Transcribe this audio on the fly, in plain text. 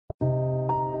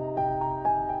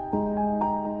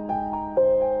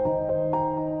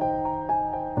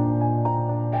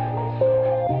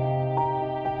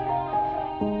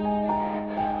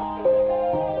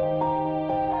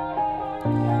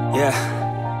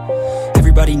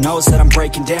Everybody knows that I'm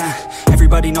breaking down.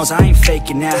 Everybody knows I ain't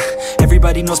faking now.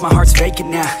 Everybody knows my heart's vacant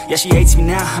now. Yeah, she hates me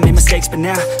now, I made mistakes but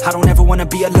now I don't ever wanna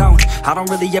be alone. I don't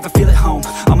really ever feel at home.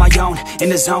 On my own, in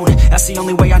the zone, that's the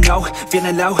only way I know.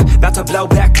 Feeling low, about to blow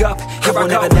back up. Here I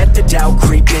never let the doubt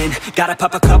creep in. Gotta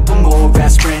pop a couple more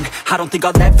aspirin. I don't think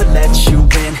I'll ever let you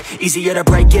in. Easier to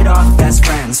break it off best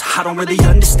friends. I don't really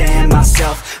understand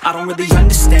myself. I don't really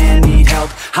understand, need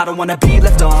help. I don't wanna be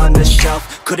left on the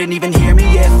shelf. Couldn't even hear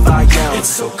me if I yelled.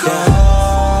 It's so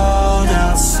cold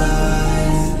outside,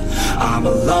 I'm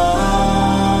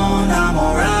alone, I'm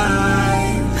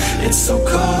alright. It's so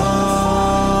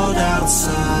cold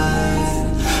outside,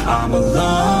 I'm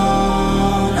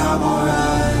alone, I'm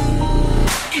alright.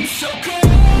 It's so cold.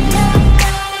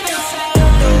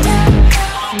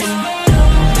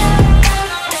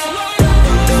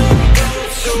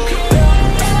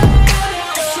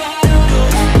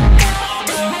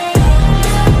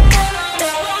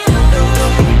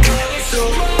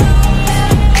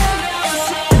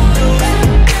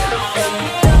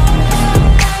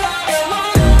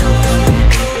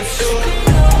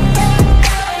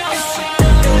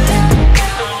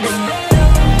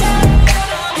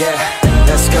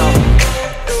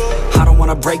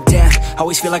 Break down,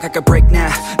 always feel like I could break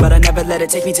now, but I never let it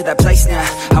take me to that place now.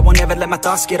 I won't ever let my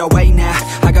thoughts get away now.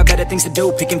 I got better things to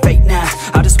do, picking fate now.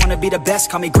 I just wanna be the best,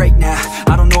 call me great now.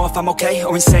 I don't know if I'm okay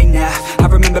or insane now. I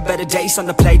remember better days on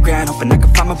the playground, hoping I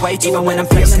can find my way to even when I'm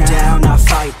feeling down, I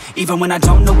fight, even when I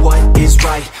don't know what is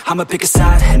right. I'ma pick a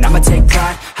side, and I'ma take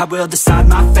pride. I will decide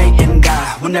my fate, and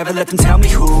I will never let them tell me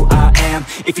who I am.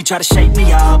 If you try to shape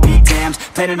me, I'll be damned.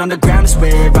 Planet on the ground is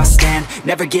where I stand.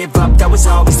 Never give up, that was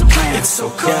always the plan. It's so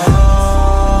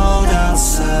cold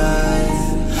outside,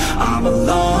 I'm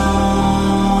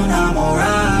alone, I'm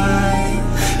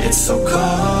alright. It's so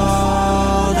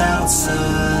cold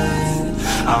outside,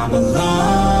 I'm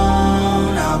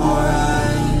alone, I'm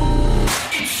alright.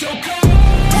 It's so cold.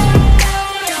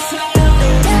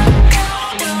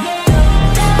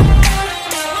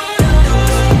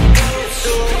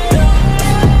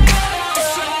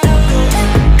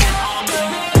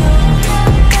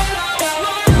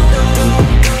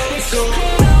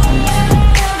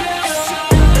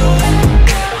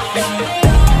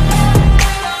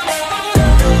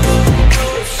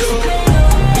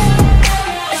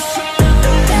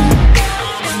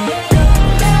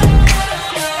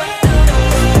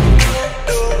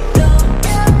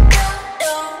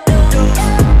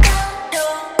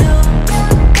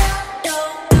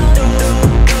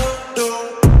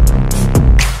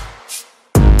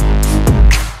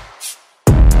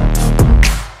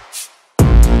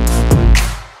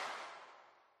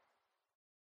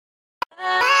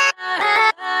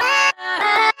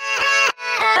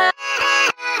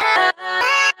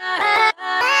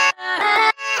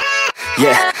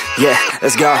 Yeah,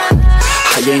 let's go.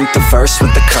 I ain't the first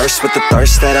with the curse, with the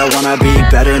thirst that I wanna be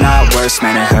better, not worse,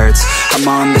 man it hurts. I'm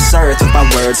on this earth with my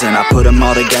words and I put them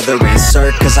all together,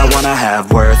 insert, cause I wanna have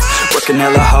worth. Working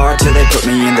hella hard till they put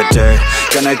me in the dirt.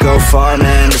 Gonna go far,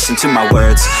 man, listen to my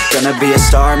words. Gonna be a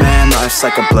star, man, life's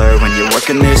like a blur. When you're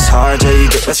working this hard, yeah,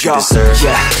 you get what you deserve.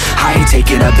 Yeah, I ain't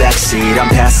taking a backseat, I'm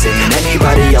passing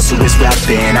anybody else who is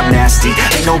rapping. I'm nasty,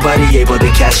 ain't nobody able to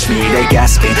catch me. They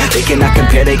gasping, they cannot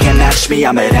compare, they can't match me.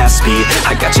 I'm at half speed,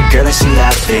 I got your girl and she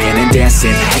laughing and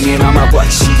dancing, hanging on my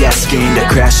butt, she asking to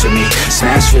crash with me,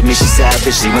 smash with me. She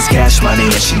savage, she wants cash money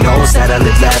and she knows that I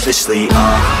live lavishly.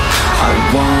 I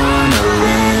wanna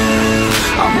live,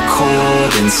 I'm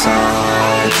cold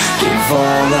inside. Give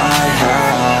all I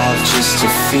have just to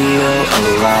feel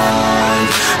alive.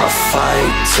 I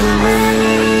fight to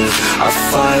live, I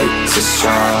fight to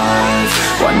strive.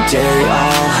 One day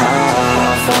I'll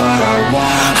have what I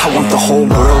want. I want the whole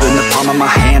world in the palm of my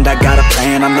hand. I got a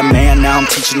plan, I'm the man. Now I'm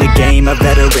teaching the game, a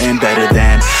veteran, better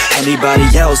than anybody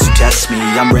else who tests me.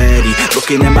 I'm ready,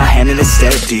 looking at my hand and it's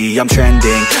steady. I'm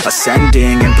trending,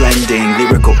 ascending and blending,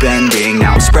 lyrical bending.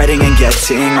 Now I'm spreading and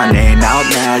getting my name out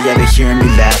now. Yeah, they hearing me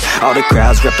laugh, all the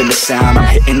crowds repping the sound. I'm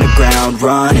hitting the ground,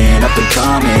 running, up and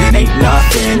coming, ain't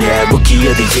nothing. Yeah, rookie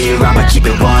of the year, I'ma keep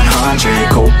it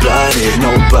 100. Cold-blooded,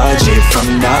 no budget,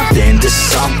 from nothing to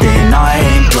something. I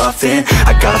ain't bluffing,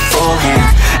 I got a full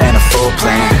hand and a full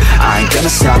plan. I ain't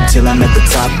gonna stop till I'm at the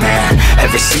top, man.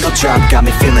 Every single drop got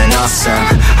me feeling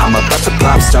awesome. I'm about to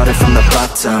pop, started from the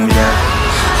bottom, yeah.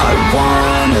 I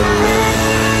wanna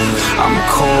live, I'm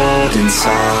cold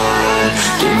inside.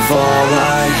 Give all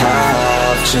I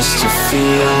have just to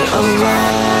feel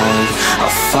alive. I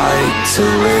fight to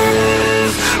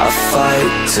live, I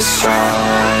fight to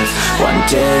strive. One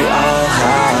day I'll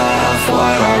have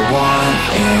what I want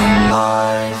in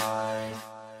life.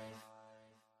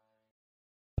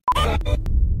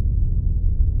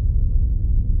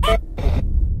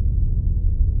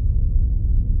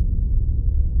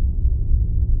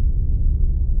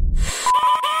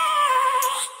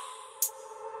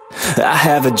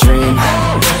 have a dream,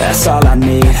 that's all I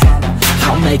need.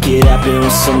 I'll make it happen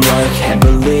with some work and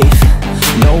belief.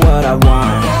 Know what I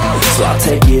want, so I'll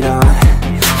take it on.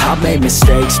 I've made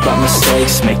mistakes, but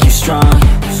mistakes make you strong.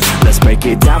 Let's break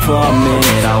it down for a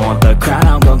minute. I want the crown,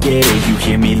 I'm gon' get it. You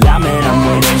hear me loud, man, I'm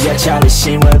winning. Yeah, Charlie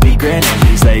Sheen will be grinning.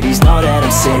 These ladies know that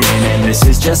I'm sinning, and this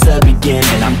is just the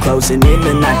beginning. I'm closing in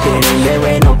the ninth inning. There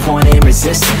ain't no point in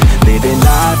resisting. Living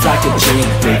life like a dream,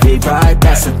 live it right,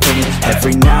 that's the thing.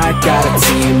 Every night, got a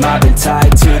team, I've been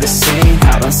tied to the scene.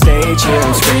 Out on stage, here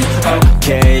on screen.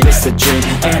 Okay, it's a dream,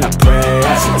 and I pray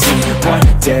as a team. One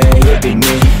day, it'll be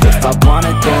me. If I want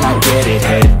it, then I get it.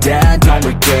 Head down, don't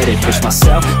regret it. Push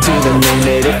myself to the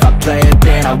limit. If I play it,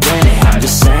 then I win it. I'm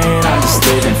just saying, I'm just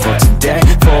living for today.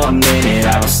 For a minute,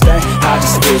 I don't stay, I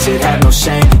just visit. Have no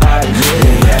shame, I admit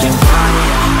it. Looking right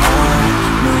at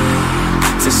me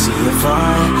to see if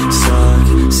I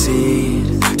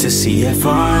succeed, to see if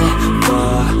I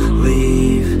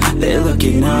believe. They're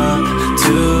looking up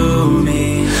to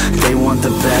me. They want the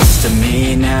best of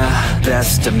me now,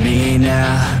 best of me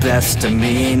now, best of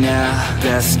me now,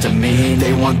 best of me.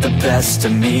 They want the best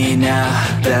of me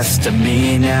now, best of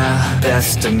me now,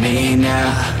 best of me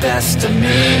now, best of me.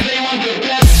 They want the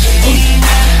best of me now.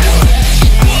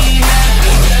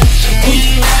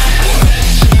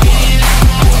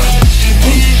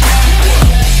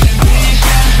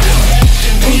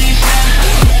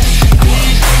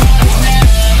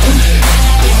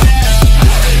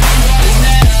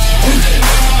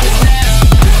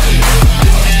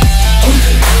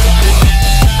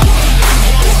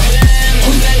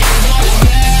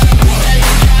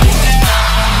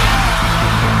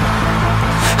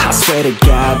 Swear to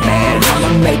God, man,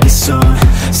 I'ma make it soon.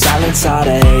 Silence all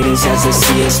the haters as they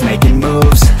see us making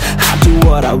moves. I do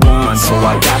what I want, so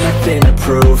I got nothing to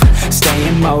prove.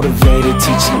 Staying motivated,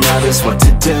 teaching others what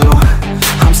to do.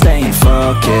 I'm staying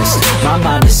focused, my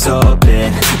mind is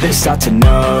open. They start to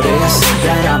notice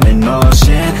that I'm in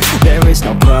motion. There is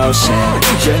no potion,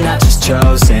 you're not just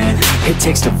chosen. It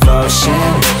takes devotion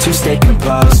to stay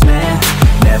composed, man.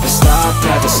 Never stop,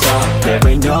 there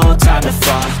ain't no time to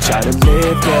fall. Try to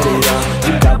live, get it all,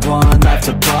 you got one life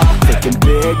to ball. Thinking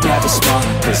big, never small,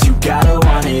 cause you gotta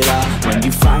want it all. When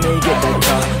you finally get that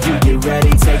call, you get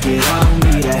ready, take it on.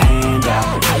 Need a hand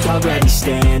out, I already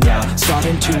stand out.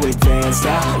 Starting to advance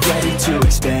now, ready to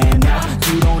expand now.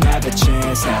 You don't have a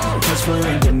chance now, cause we're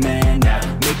in demand now.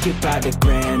 Make it by the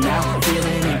grand now,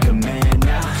 feeling in command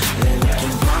now. They're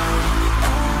looking right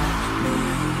at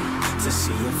me to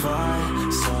see if I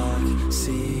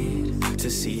succeed, to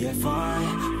see if I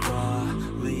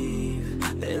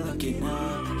believe. They're looking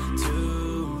up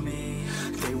to me.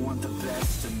 They want the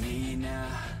best of me now,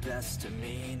 best of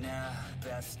me now,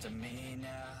 best of me now,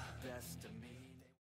 best of me.